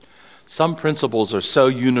Some principles are so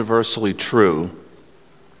universally true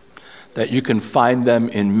that you can find them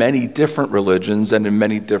in many different religions and in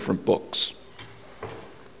many different books.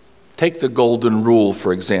 Take the golden rule,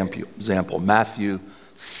 for example, Matthew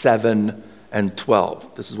 7 and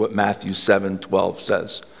 12. This is what Matthew 7:12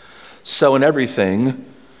 says. So in everything,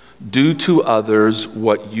 do to others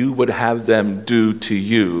what you would have them do to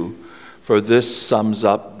you, for this sums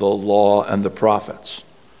up the law and the prophets.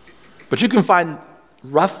 But you can find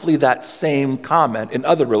roughly that same comment in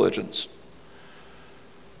other religions.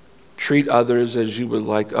 Treat others as you would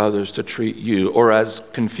like others to treat you. Or as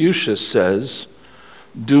Confucius says,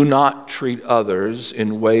 do not treat others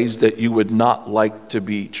in ways that you would not like to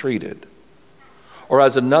be treated. Or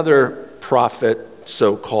as another prophet,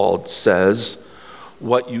 so-called, says,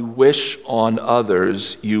 what you wish on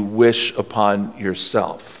others, you wish upon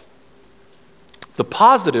yourself. The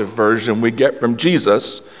positive version we get from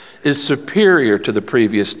Jesus is superior to the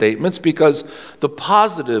previous statements because the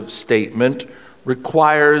positive statement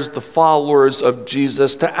requires the followers of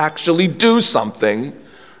Jesus to actually do something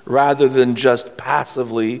rather than just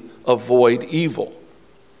passively avoid evil.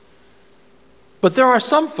 But there are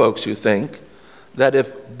some folks who think that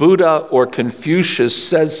if Buddha or Confucius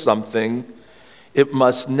says something, it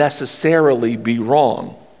must necessarily be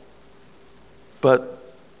wrong.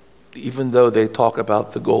 But even though they talk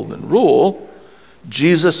about the golden rule,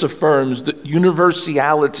 Jesus affirms the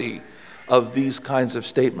universality of these kinds of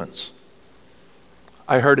statements.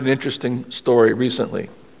 I heard an interesting story recently.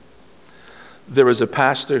 There was a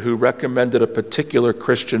pastor who recommended a particular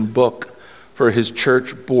Christian book for his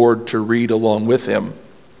church board to read along with him.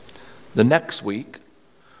 The next week,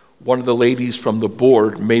 one of the ladies from the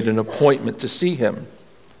board made an appointment to see him.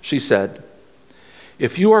 She said,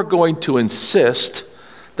 if you are going to insist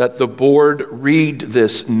that the board read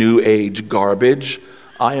this New Age garbage,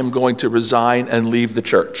 I am going to resign and leave the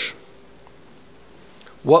church.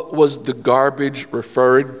 What was the garbage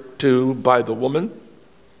referred to by the woman?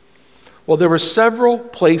 Well, there were several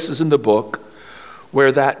places in the book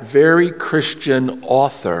where that very Christian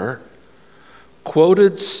author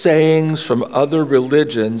quoted sayings from other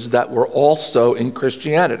religions that were also in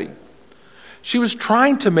Christianity. She was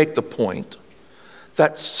trying to make the point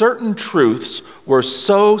that certain truths were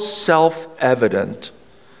so self-evident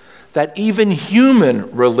that even human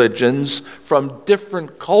religions from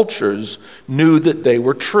different cultures knew that they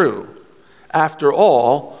were true. After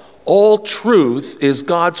all truth is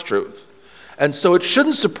God's truth. And so it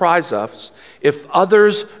shouldn't surprise us if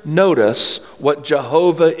others notice what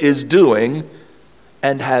Jehovah is doing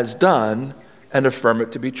and has done and affirm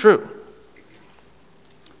it to be true.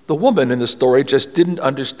 The woman in the story just didn't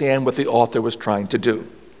understand what the author was trying to do.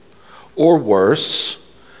 Or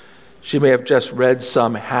worse, she may have just read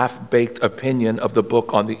some half-baked opinion of the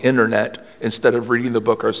book on the internet instead of reading the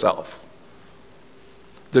book herself.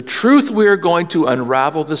 The truth we are going to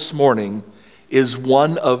unravel this morning is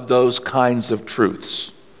one of those kinds of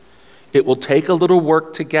truths. It will take a little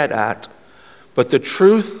work to get at, but the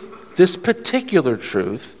truth, this particular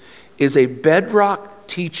truth, is a bedrock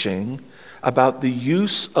teaching about the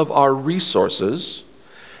use of our resources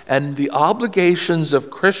and the obligations of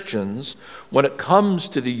Christians when it comes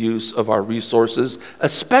to the use of our resources,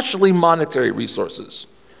 especially monetary resources.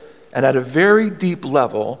 And at a very deep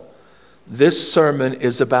level, this sermon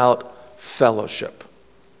is about fellowship.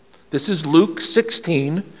 This is Luke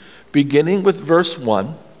 16, beginning with verse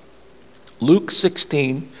 1. Luke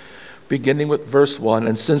 16, beginning with verse 1.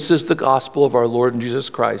 And since this is the gospel of our Lord and Jesus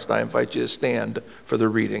Christ, I invite you to stand for the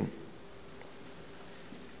reading.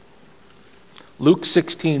 Luke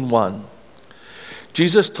 16:1.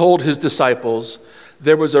 Jesus told his disciples,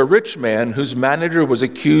 there was a rich man whose manager was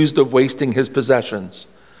accused of wasting his possessions.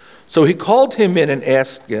 So he called him in and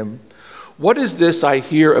asked him, what is this I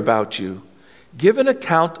hear about you? Give an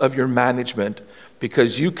account of your management,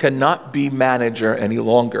 because you cannot be manager any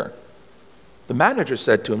longer. The manager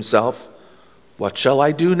said to himself, what shall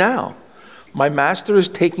I do now? My master is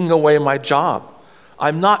taking away my job.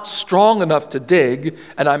 I'm not strong enough to dig,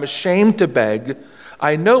 and I'm ashamed to beg.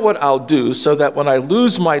 I know what I'll do so that when I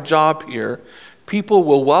lose my job here, people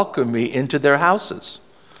will welcome me into their houses.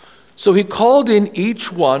 So he called in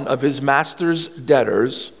each one of his master's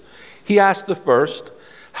debtors. He asked the first,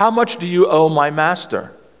 how much do you owe my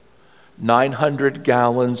master? 900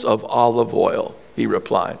 gallons of olive oil, he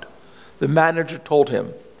replied. The manager told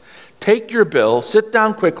him, take your bill, sit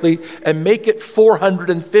down quickly, and make it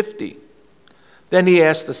 450. Then he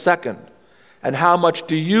asked the second, and how much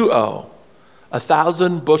do you owe?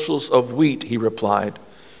 1,000 bushels of wheat, he replied.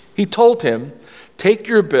 He told him, take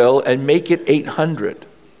your bill and make it 800.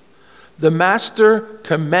 The master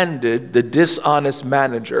commended the dishonest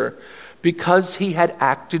manager because he had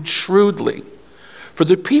acted shrewdly. For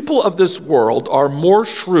the people of this world are more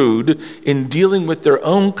shrewd in dealing with their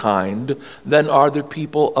own kind than are the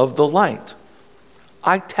people of the light.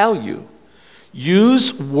 I tell you,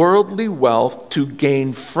 use worldly wealth to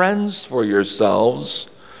gain friends for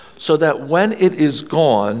yourselves, so that when it is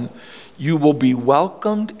gone, you will be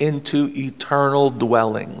welcomed into eternal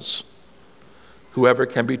dwellings. Whoever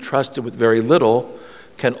can be trusted with very little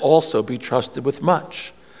can also be trusted with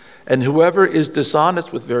much. And whoever is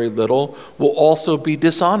dishonest with very little will also be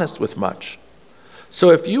dishonest with much. So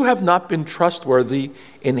if you have not been trustworthy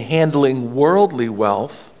in handling worldly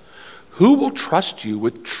wealth, who will trust you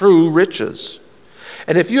with true riches?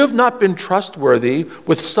 And if you have not been trustworthy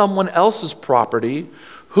with someone else's property,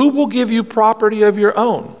 who will give you property of your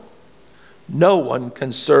own? No one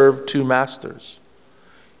can serve two masters.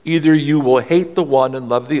 Either you will hate the one and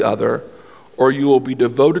love the other, or you will be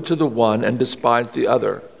devoted to the one and despise the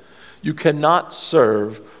other. You cannot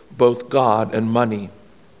serve both God and money.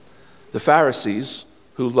 The Pharisees,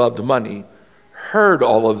 who loved money, heard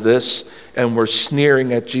all of this and were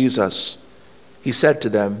sneering at Jesus. He said to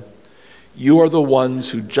them, "You are the ones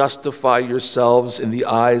who justify yourselves in the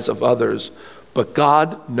eyes of others, but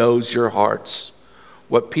God knows your hearts.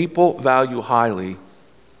 What people value highly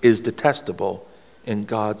is detestable in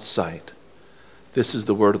God's sight." This is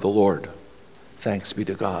the word of the Lord. Thanks be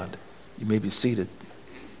to God. You may be seated.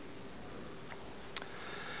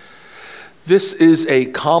 This is a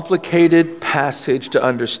complicated passage to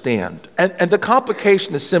understand. And the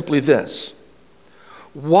complication is simply this.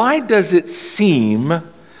 Why does it seem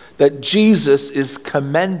that Jesus is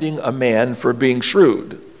commending a man for being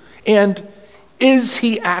shrewd? And is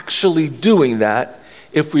he actually doing that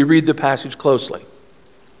if we read the passage closely?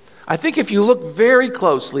 I think if you look very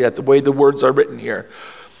closely at the way the words are written here,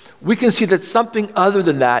 we can see that something other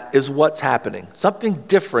than that is what's happening. Something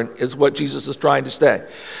different is what Jesus is trying to say.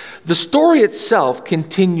 The story itself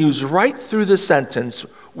continues right through the sentence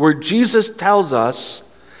where Jesus tells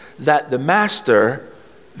us that the master,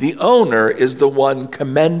 the owner, is the one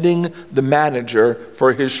commending the manager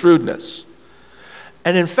for his shrewdness.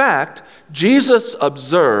 And in fact, Jesus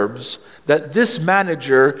observes that this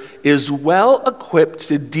manager is well equipped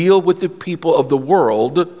to deal with the people of the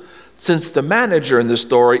world, since the manager in the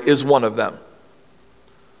story is one of them.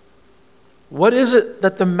 What is it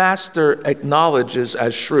that the master acknowledges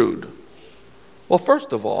as shrewd? Well,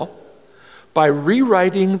 first of all, by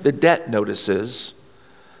rewriting the debt notices,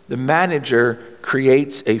 the manager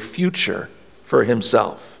creates a future for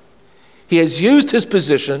himself. He has used his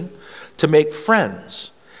position to make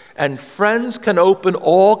friends, and friends can open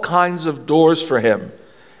all kinds of doors for him,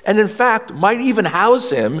 and in fact, might even house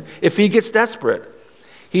him if he gets desperate.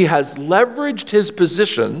 He has leveraged his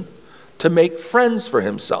position to make friends for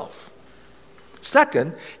himself.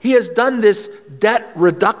 Second, he has done this debt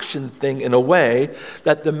reduction thing in a way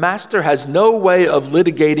that the master has no way of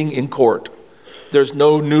litigating in court. There's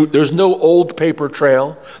no old paper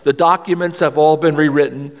trail. The documents have all been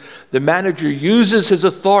rewritten. The manager uses his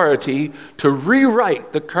authority to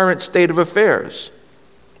rewrite the current state of affairs.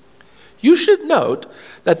 You should note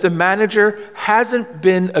that the manager hasn't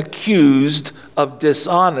been accused of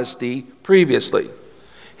dishonesty previously.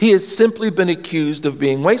 He has simply been accused of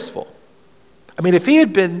being wasteful. I mean, if he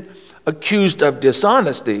had been accused of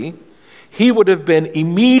dishonesty, he would have been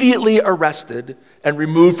immediately arrested and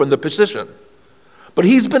removed from the position. But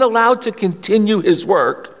he's been allowed to continue his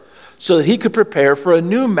work so that he could prepare for a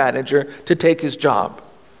new manager to take his job.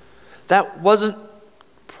 That wasn't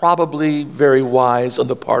probably very wise on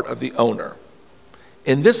the part of the owner.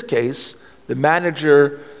 In this case, the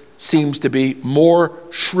manager seems to be more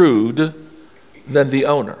shrewd than the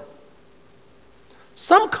owner.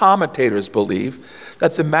 Some commentators believe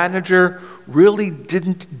that the manager really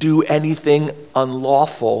didn't do anything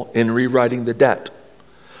unlawful in rewriting the debt.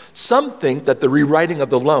 Some think that the rewriting of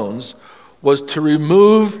the loans was to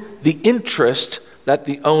remove the interest that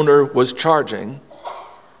the owner was charging,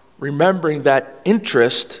 remembering that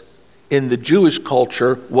interest in the Jewish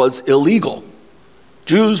culture was illegal.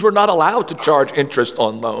 Jews were not allowed to charge interest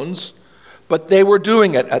on loans, but they were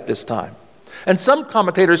doing it at this time. And some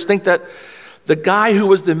commentators think that the guy who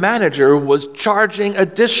was the manager was charging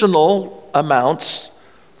additional amounts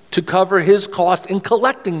to cover his cost in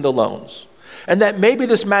collecting the loans. And that maybe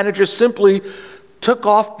this manager simply took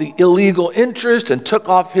off the illegal interest and took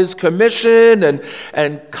off his commission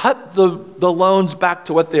and cut the loans back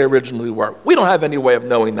to what they originally were. We don't have any way of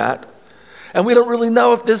knowing that. And we don't really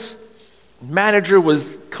know if this manager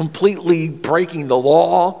was completely breaking the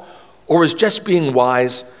law or was just being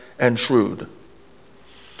wise and shrewd.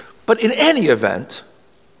 But in any event,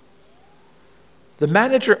 the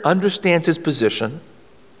manager understands his position,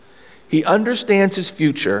 he understands his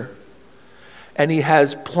future, and he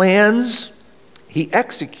has plans. He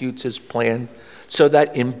executes his plan so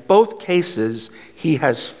that in both cases, he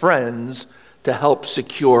has friends to help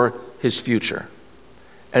secure his future.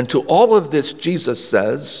 And to all of this, Jesus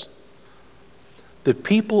says, the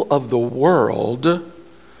people of the world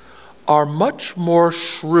are much more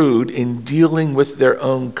shrewd in dealing with their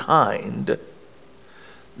own kind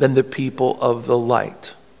than the people of the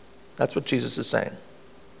light. That's what Jesus is saying.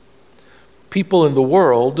 People in the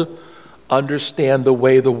world understand the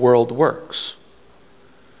way the world works.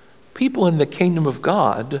 People in the kingdom of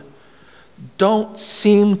God don't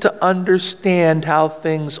seem to understand how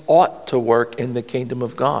things ought to work in the kingdom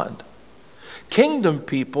of God. Kingdom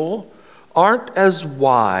people aren't as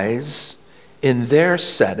wise in their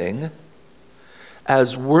setting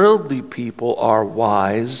as worldly people are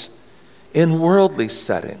wise in worldly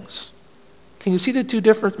settings. Can you see the two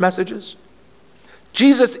different messages?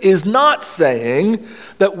 Jesus is not saying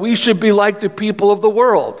that we should be like the people of the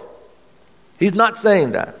world. He's not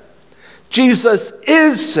saying that. Jesus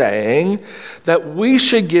is saying that we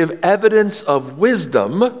should give evidence of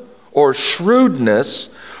wisdom or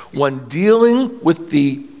shrewdness when dealing with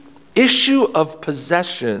the issue of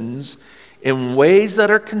possessions in ways that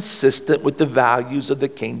are consistent with the values of the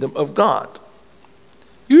kingdom of God.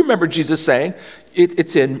 You remember Jesus saying,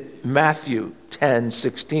 it's in Matthew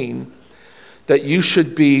 10:16, that you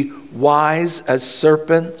should be wise as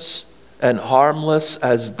serpents and harmless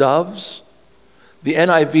as doves. The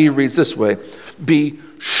NIV reads this way, be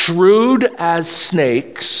shrewd as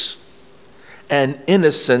snakes and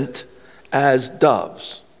innocent as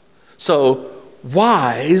doves. So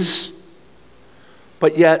wise,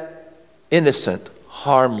 but yet innocent,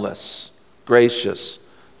 harmless, gracious,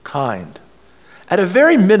 kind. At a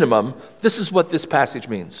very minimum, this is what this passage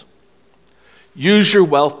means. Use your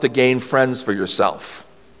wealth to gain friends for yourself.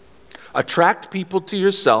 Attract people to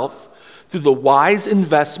yourself through the wise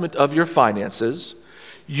investment of your finances.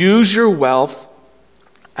 Use your wealth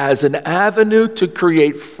as an avenue to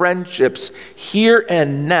create friendships here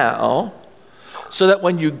and now, so that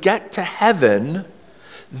when you get to heaven,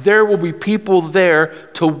 there will be people there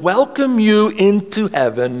to welcome you into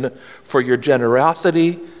heaven for your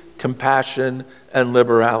generosity, compassion, and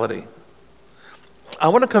liberality. I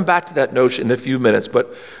want to come back to that notion in a few minutes,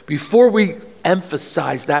 but before we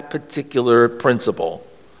emphasize that particular principle,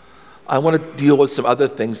 I want to deal with some other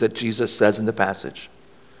things that Jesus says in the passage.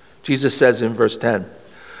 Jesus says in verse 10,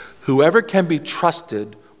 whoever can be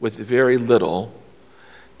trusted with very little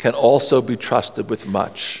can also be trusted with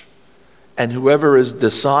much. And whoever is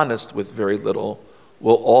dishonest with very little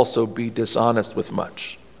will also be dishonest with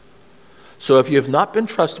much. So if you have not been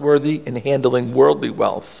trustworthy in handling worldly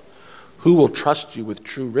wealth, who will trust you with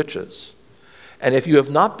true riches? And if you have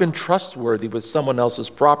not been trustworthy with someone else's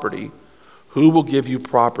property, who will give you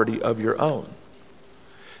property of your own?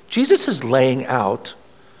 Jesus is laying out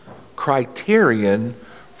criterion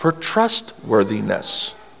for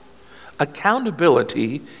trustworthiness.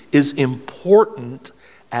 Accountability is important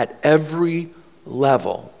at every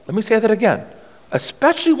level. Let me say that again.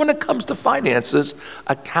 Especially when it comes to finances,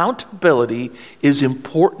 accountability is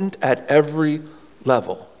important at every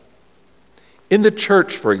level. In the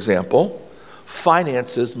church, for example,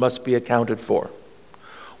 finances must be accounted for.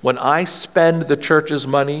 When I spend the church's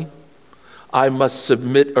money, I must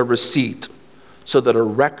submit a receipt so that a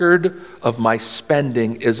record of my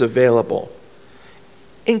spending is available.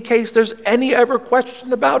 In case there's any ever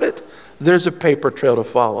question about it, there's a paper trail to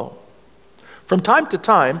follow. From time to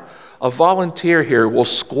time, a volunteer here will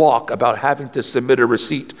squawk about having to submit a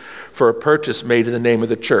receipt for a purchase made in the name of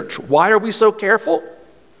the church. Why are we so careful?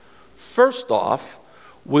 First off,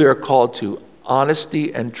 we are called to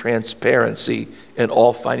honesty and transparency in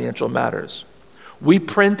all financial matters. We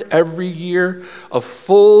print every year a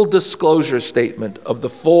full disclosure statement of the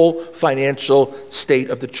full financial state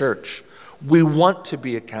of the church. We want to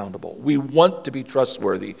be accountable. We want to be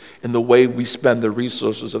trustworthy in the way we spend the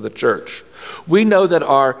resources of the church. We know that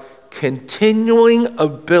our continuing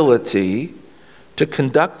ability to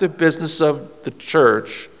conduct the business of the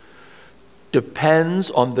church depends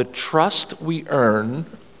on the trust we earn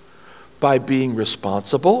by being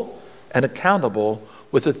responsible and accountable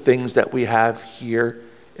with the things that we have here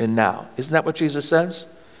and now. Isn't that what Jesus says?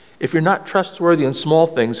 If you're not trustworthy in small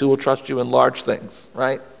things, who will trust you in large things,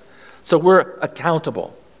 right? So we're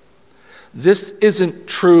accountable. This isn't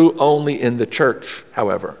true only in the church,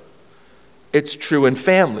 however. It's true in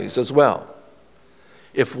families as well.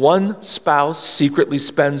 If one spouse secretly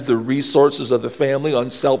spends the resources of the family on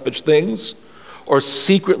selfish things, or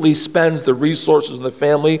secretly spends the resources in the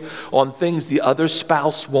family on things the other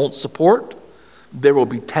spouse won't support, there will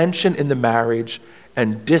be tension in the marriage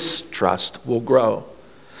and distrust will grow.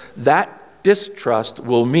 That distrust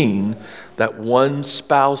will mean that one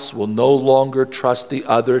spouse will no longer trust the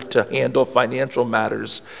other to handle financial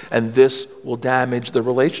matters, and this will damage the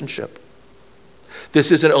relationship.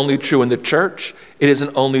 This isn't only true in the church. It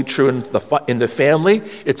isn't only true in the family.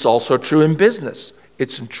 It's also true in business.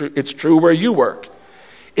 It's true where you work.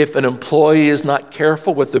 If an employee is not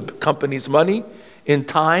careful with the company's money, in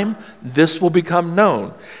time, this will become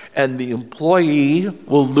known, and the employee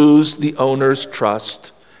will lose the owner's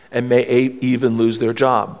trust and may even lose their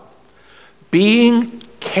job. Being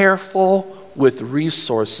careful with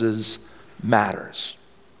resources matters.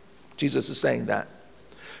 Jesus is saying that.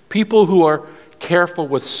 People who are careful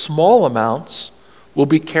with small amounts will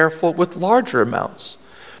be careful with larger amounts,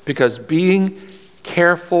 because being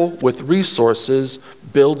careful with resources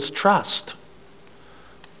builds trust.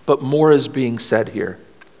 But more is being said here.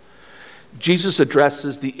 Jesus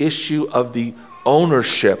addresses the issue of the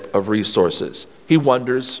ownership of resources. He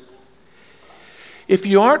wonders, if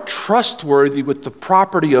you aren't trustworthy with the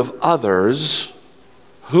property of others,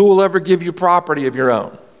 who will ever give you property of your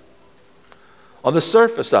own? On the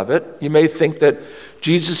surface of it, you may think that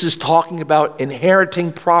Jesus is talking about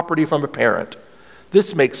inheriting property from a parent.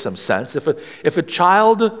 This makes some sense. If a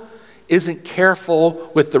child isn't careful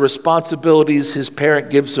with the responsibilities his parent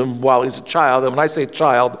gives him while he's a child, and when I say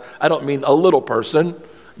child, I don't mean a little person.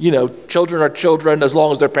 You know, children are children as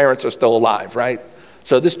long as their parents are still alive, right?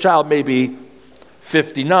 So this child may be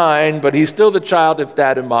 59, but he's still the child if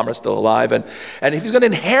dad and mom are still alive. And if he's going to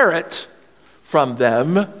inherit from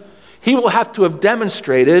them, he will have to have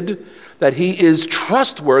demonstrated that he is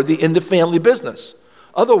trustworthy in the family business.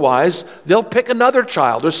 Otherwise, they'll pick another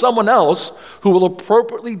child or someone else who will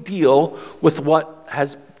appropriately deal with what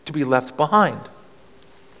has to be left behind.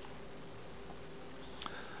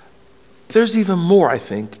 There's even more, I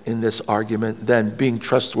think, in this argument than being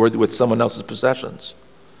trustworthy with someone else's possessions.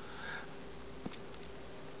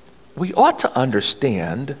 We ought to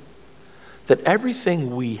understand that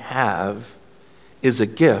everything we have is a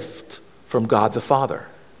gift from God the Father.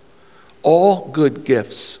 All good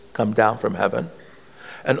gifts come down from heaven,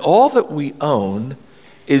 and all that we own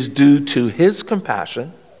is due to His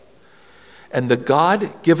compassion and the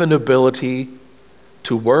God-given ability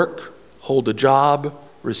to work, hold a job,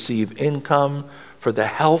 receive income, for the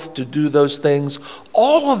health to do those things.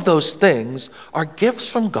 All of those things are gifts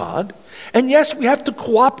from God. And yes, we have to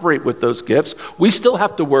cooperate with those gifts. We still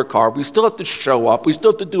have to work hard. We still have to show up. We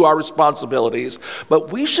still have to do our responsibilities.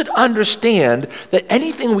 But we should understand that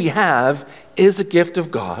anything we have is a gift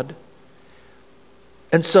of God.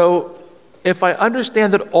 And so if I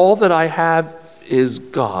understand that all that I have is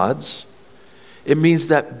God's, it means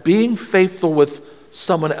that being faithful with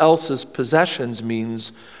someone else's possessions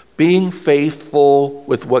means being faithful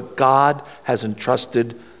with what God has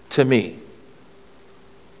entrusted to me.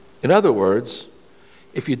 In other words,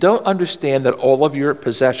 if you don't understand that all of your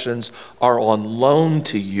possessions are on loan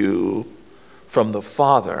to you from the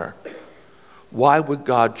Father, why would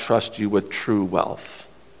God trust you with true wealth?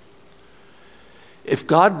 If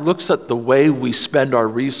God looks at the way we spend our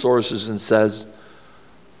resources and says,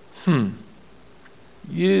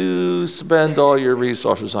 you spend all your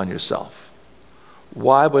resources on yourself,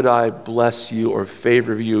 why would I bless you or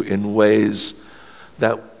favor you in ways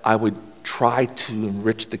that I would try to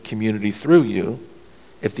enrich the community through you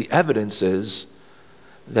if the evidence is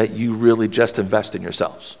that you really just invest in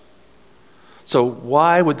yourselves? So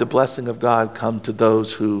why would the blessing of God come to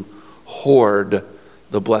those who hoard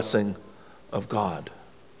the blessing of God?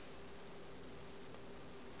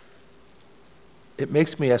 It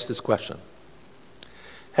makes me ask this question.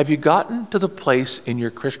 Have you gotten to the place in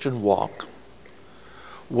your Christian walk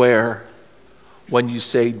where when you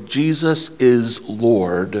say Jesus is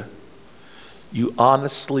Lord, you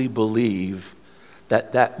honestly believe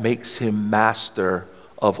that that makes him master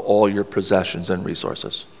of all your possessions and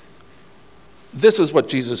resources? This is what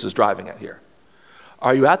Jesus is driving at here.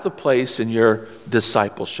 Are you at the place in your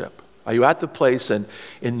discipleship? Are you at the place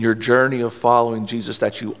in your journey of following Jesus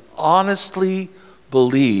that you honestly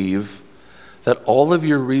believe that all of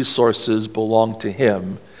your resources belong to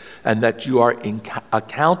him and that you are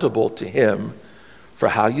accountable to him for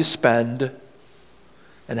how you spend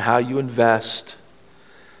and how you invest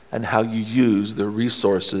and how you use the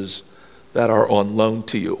resources that are on loan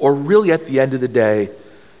to you? Or really, at the end of the day,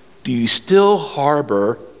 do you still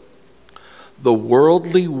harbor the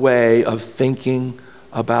worldly way of thinking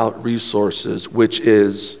about resources, which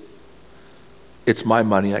is, it's my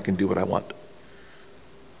money, I can do what I want?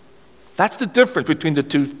 That's the difference between the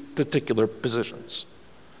two particular positions.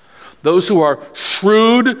 Those who are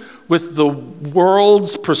shrewd with the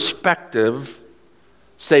world's perspective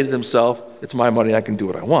say to themselves, it's my money, I can do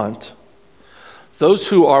what I want. Those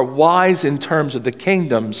who are wise in terms of the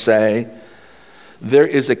kingdom say, there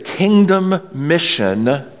is a kingdom mission,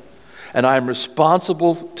 and I am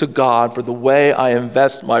responsible to God for the way I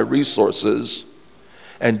invest my resources.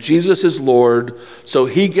 And Jesus is Lord, so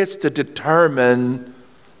he gets to determine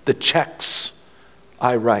the checks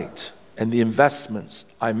I write and the investments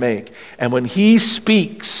I make. And when he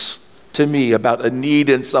speaks to me about a need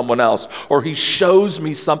in someone else, or he shows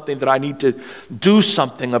me something that I need to do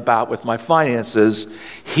something about with my finances,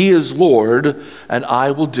 he is Lord, and I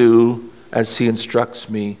will do as he instructs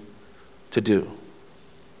me to do.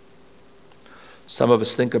 Some of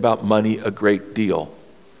us think about money a great deal.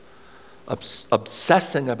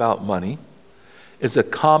 Obsessing about money is a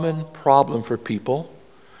common problem for people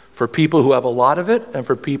who have a lot of it and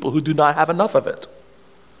for people who do not have enough of it.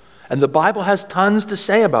 And the Bible has tons to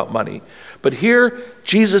say about money. But here,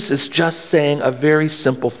 Jesus is just saying a very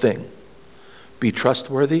simple thing. Be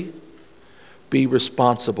trustworthy, be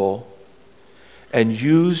responsible, and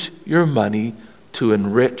use your money to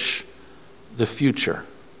enrich the future.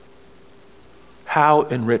 How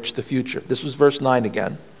enrich the future? This was verse 9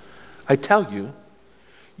 again. I tell you,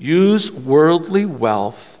 use worldly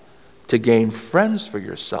wealth to gain friends for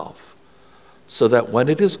yourself, so that when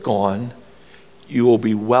it is gone, you will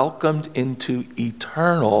be welcomed into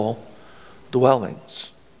eternal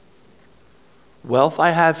dwellings. Wealth I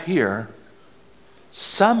have here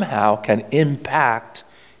somehow can impact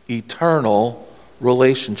eternal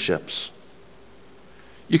relationships.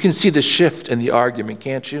 You can see the shift in the argument,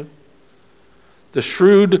 can't you? The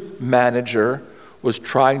shrewd manager was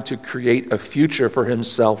trying to create a future for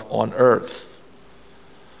himself on earth.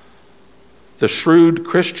 The shrewd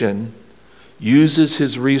Christian uses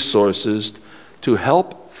his resources to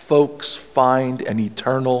help folks find an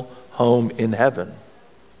eternal home in heaven,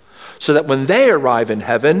 so that when they arrive in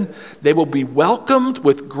heaven, they will be welcomed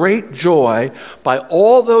with great joy by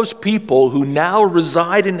all those people who now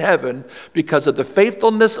reside in heaven because of the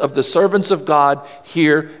faithfulness of the servants of God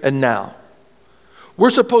here and now.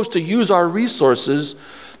 We're supposed to use our resources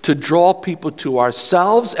to draw people to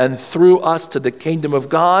ourselves and through us to the kingdom of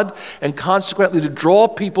God, and consequently to draw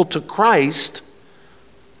people to Christ.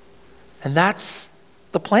 And that's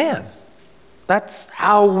the plan. That's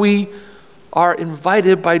how we are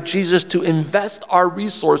invited by Jesus to invest our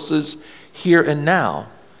resources here and now.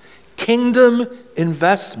 Kingdom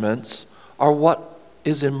investments are what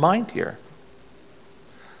is in mind here.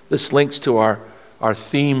 This links to our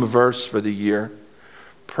theme verse for the year.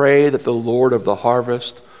 Pray that the Lord of the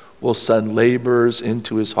harvest will send laborers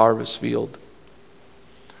into his harvest field.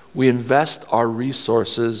 We invest our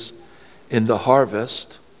resources in the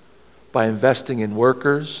harvest by investing in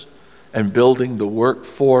workers and building the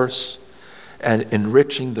workforce and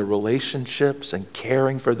enriching the relationships and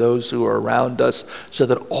caring for those who are around us, so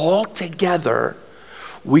that all together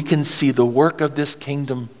we can see the work of this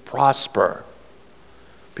kingdom prosper,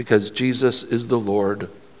 because Jesus is the Lord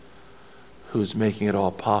who is making it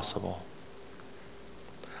all possible.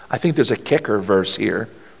 I think there's a kicker verse here,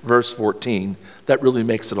 verse 14, that really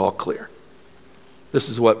makes it all clear. This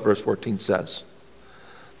is what verse 14 says.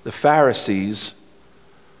 The Pharisees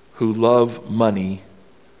who love money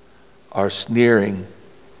are sneering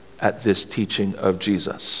at this teaching of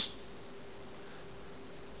Jesus.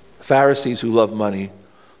 The Pharisees who love money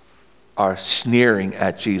are sneering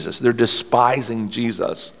at Jesus. They're despising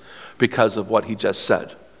Jesus because of what he just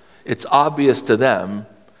said. It's obvious to them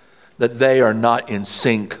that they are not in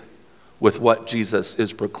sync with what Jesus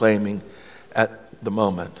is proclaiming at the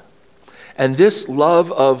moment. And this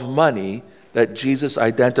love of money that Jesus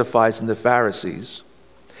identifies in the Pharisees,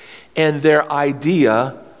 and their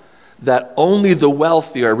idea that only the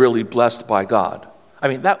wealthy are really blessed by God. I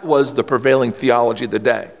mean, that was the prevailing theology of the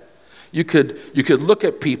day. You could look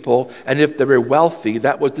at people, and if they were wealthy,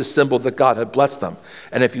 that was the symbol that God had blessed them.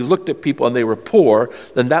 And if you looked at people and they were poor,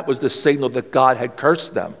 then that was the signal that God had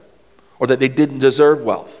cursed them, or that they didn't deserve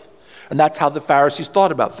wealth. And that's how the Pharisees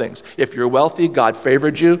thought about things. If you're wealthy, God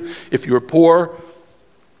favored you. If you were poor,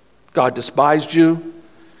 God despised you.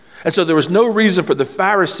 And so there was no reason for the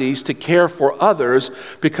Pharisees to care for others,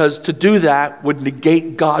 because to do that would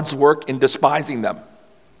negate God's work in despising them.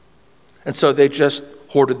 And so they just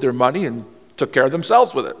hoarded their money and took care of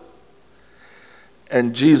themselves with it.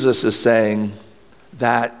 And Jesus is saying,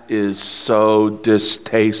 that is so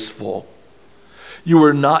distasteful. You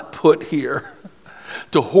were not put here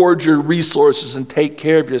to hoard your resources and take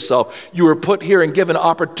care of yourself. You were put here and given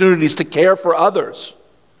opportunities to care for others.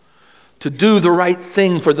 to do the right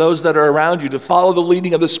thing for those that are around you, to follow the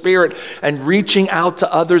leading of the Spirit and reaching out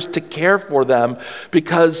to others to care for them,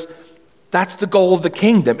 because that's the goal of the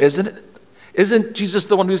kingdom, isn't it? Isn't Jesus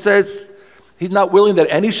the one who says he's not willing that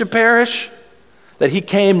any should perish? That he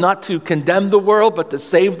came not to condemn the world, but to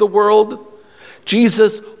save the world?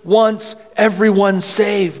 Jesus wants everyone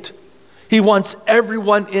saved. He wants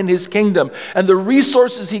everyone in his kingdom. And the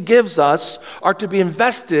resources he gives us are to be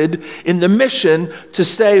invested in the mission to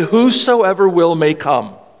say, whosoever will may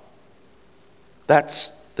come.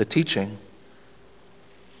 That's the teaching.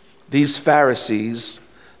 These Pharisees,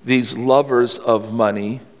 these lovers of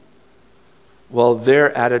money, well,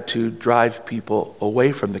 their attitude drives people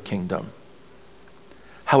away from the kingdom.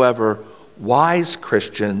 However, wise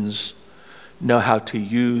Christians know how to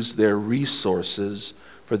use their resources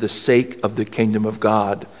for the sake of the kingdom of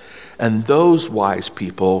God. And those wise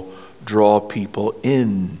people draw people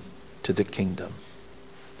in to the kingdom.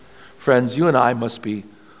 Friends, you and I must be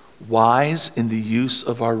wise in the use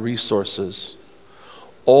of our resources,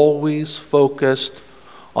 always focused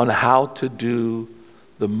on how to do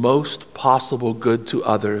the most possible good to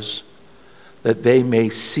others, that they may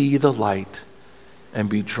see the light and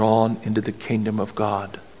be drawn into the kingdom of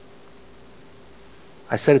God.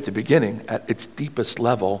 I said at the beginning, at its deepest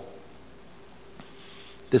level,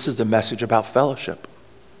 this is a message about fellowship.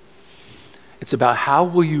 It's about how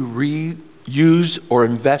will you reuse or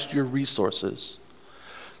invest your resources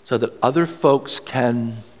so that other folks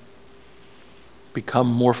can become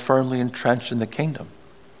more firmly entrenched in the kingdom.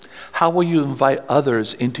 How will you invite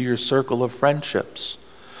others into your circle of friendships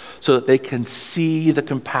so that they can see the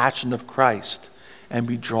compassion of Christ and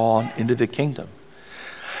be drawn into the kingdom?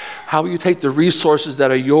 How will you take the resources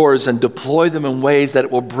that are yours and deploy them in ways that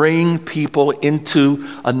it will bring people into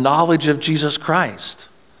a knowledge of Jesus Christ?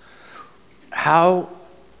 How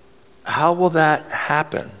will that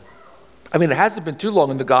happen? I mean, it hasn't been too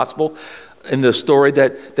long in the gospel, in the story,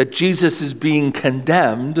 that Jesus is being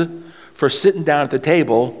condemned for sitting down at the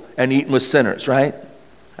table and eating with sinners, right?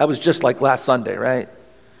 That was just like last Sunday, right?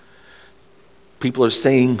 People are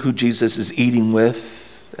saying who Jesus is eating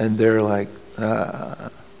with, and they're like,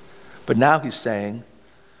 But now he's saying,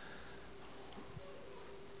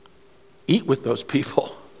 eat with those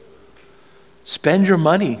people. Spend your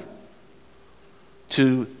money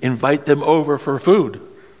to invite them over for food.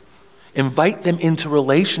 Invite them into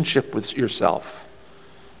relationship with yourself.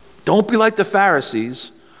 Don't be like the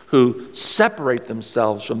Pharisees who separate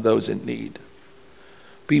themselves from those in need.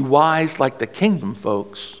 Be wise like the kingdom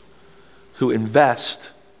folks who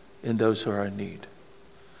invest in those who are in need.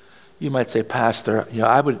 You might say, Pastor,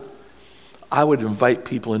 I would invite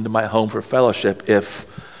people into my home for fellowship if,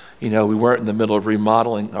 we weren't in the middle of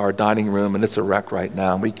remodeling our dining room and it's a wreck right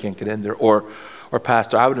now and we can't get in there. Or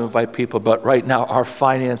Pastor, I would invite people, but right now our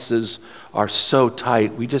finances are so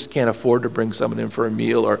tight, we just can't afford to bring someone in for a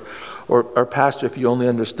meal. Or Pastor, if you only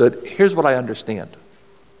understood, here's what I understand.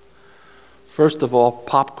 First of all,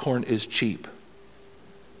 popcorn is cheap.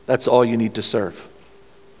 That's all you need to serve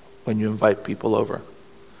when you invite people over.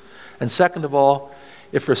 And second of all,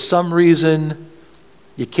 if for some reason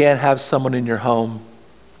you can't have someone in your home,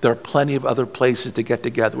 there are plenty of other places to get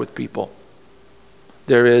together with people.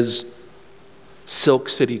 There is Silk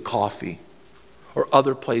City Coffee or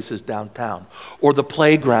other places downtown, or the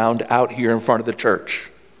playground out here in front of the church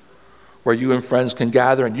where you and friends can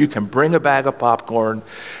gather and you can bring a bag of popcorn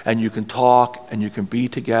and you can talk and you can be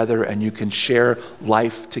together and you can share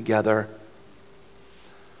life together.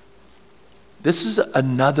 This is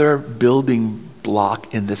another building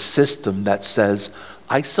block in the system that says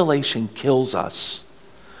isolation kills us.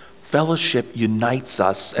 Fellowship unites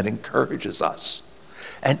us and encourages us.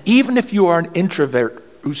 And even if you are an introvert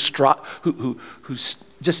who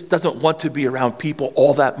just doesn't want to be around people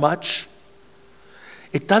all that much,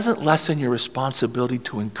 it doesn't lessen your responsibility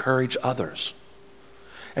to encourage others.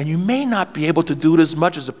 And you may not be able to do it as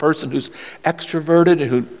much as a person who's extroverted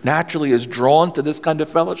and who naturally is drawn to this kind of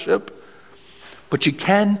fellowship, but you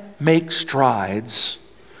can make strides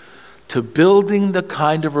to building the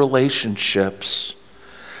kind of relationships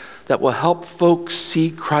that will help folks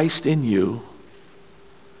see Christ in you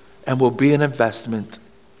and will be an investment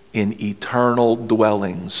in eternal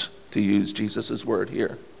dwellings, to use Jesus' word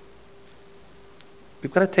here.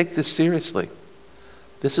 We've got to take this seriously.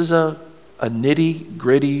 This is a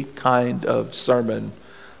nitty-gritty kind of sermon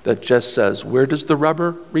that just says, where does the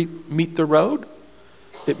rubber meet the road?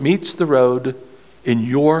 It meets the road in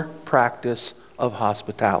your practice of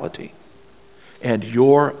hospitality and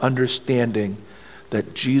your understanding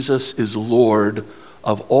that Jesus is Lord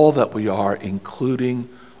of all that we are, including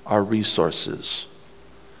our resources.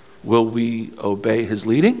 Will we obey his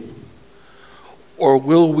leading, Or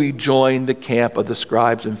will we join the camp of the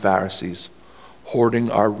scribes and Pharisees,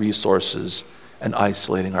 hoarding our resources and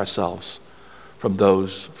isolating ourselves from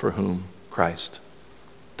those for whom Christ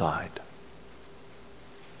died?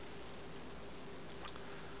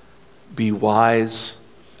 Be wise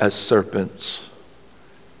as serpents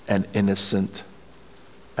and innocent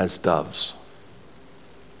as doves.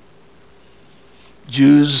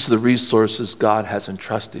 Use the resources God has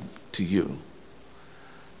entrusted to you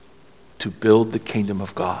to build the kingdom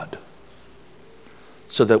of God,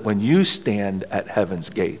 so that when you stand at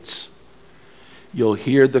heaven's gates, you'll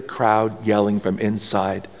hear the crowd yelling from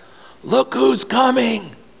inside, "Look who's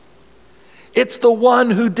coming! It's the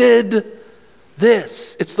one who did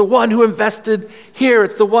this. It's the one who invested here.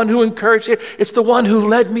 It's the one who encouraged here. It's the one who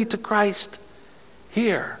led me to Christ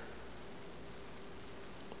here."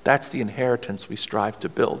 That's the inheritance we strive to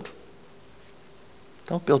build.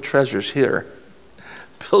 Don't build treasures here.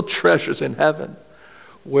 Build treasures in heaven,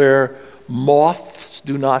 where moths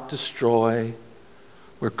do not destroy,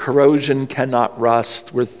 where corrosion cannot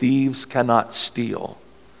rust, where thieves cannot steal.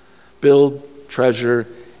 Build treasure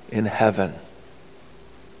in heaven,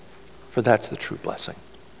 for that's the true blessing.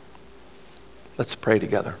 Let's pray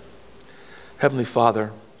together. Heavenly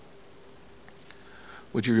Father,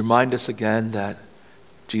 would you remind us again that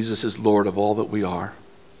Jesus is Lord of all that we are?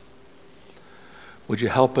 Would you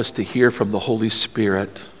help us to hear from the Holy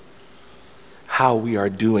Spirit how we are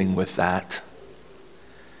doing with that?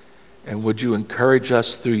 And would you encourage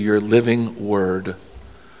us through your living word,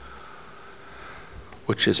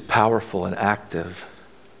 which is powerful and active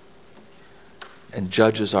and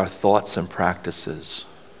judges our thoughts and practices,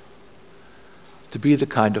 to be the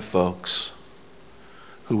kind of folks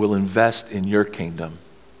who will invest in your kingdom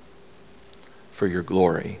for your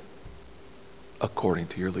glory according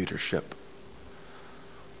to your leadership.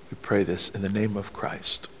 We pray this in the name of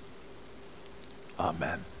Christ.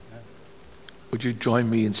 Amen. Would you join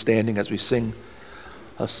me in standing as we sing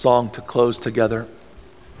a song to close together?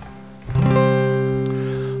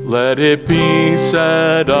 Let it be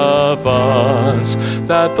said of us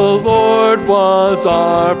that the Lord was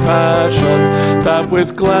our passion, that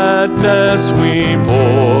with gladness we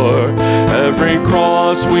bore every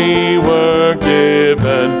cross we were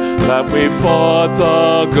given, that we fought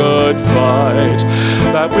the good fight,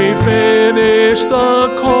 that we finished the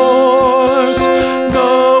course,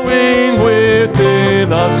 knowing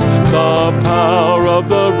within us the power of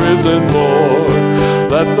the risen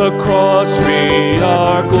Lord. Let the cross be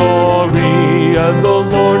our glory and the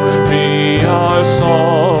Lord be our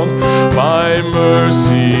song. By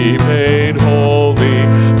mercy made holy,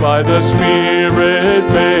 by the Spirit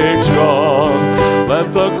made strong.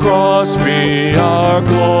 Let the cross be our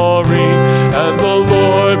glory and the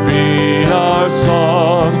Lord be our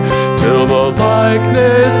song. Till the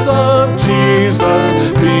likeness of Jesus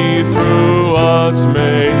be through us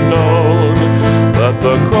made known. Let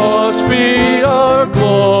the cross be our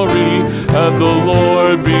glory and the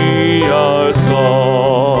Lord be our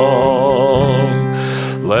song.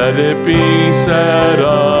 Let it be said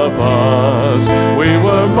of us, we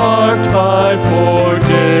were marked by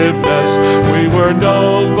forgiveness, we were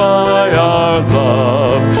known by our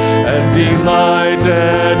love, and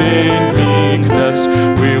delighted in meekness,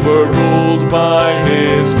 we were ruled by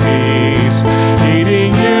his peace,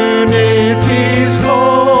 eating unity's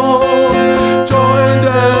goal, joined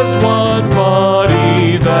as one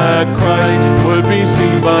body, that Christ would be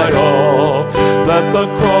seen by all. Let the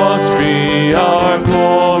cross be our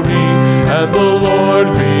glory and the Lord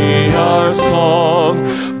be our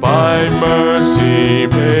song. By mercy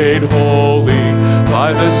made holy,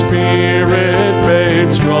 by the Spirit made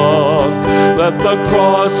strong. Let the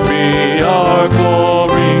cross be our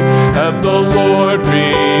glory and the Lord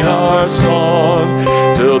be our song.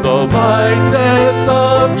 Till the likeness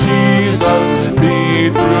of Jesus be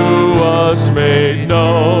through us made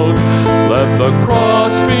known. Let the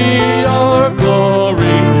cross be our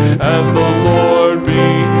glory and the Lord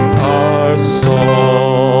be our song.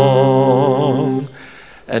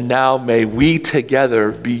 And now may we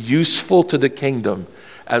together be useful to the kingdom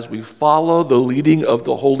as we follow the leading of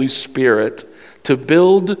the Holy Spirit to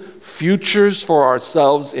build futures for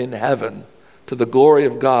ourselves in heaven to the glory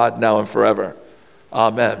of God now and forever.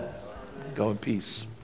 Amen. Go in peace.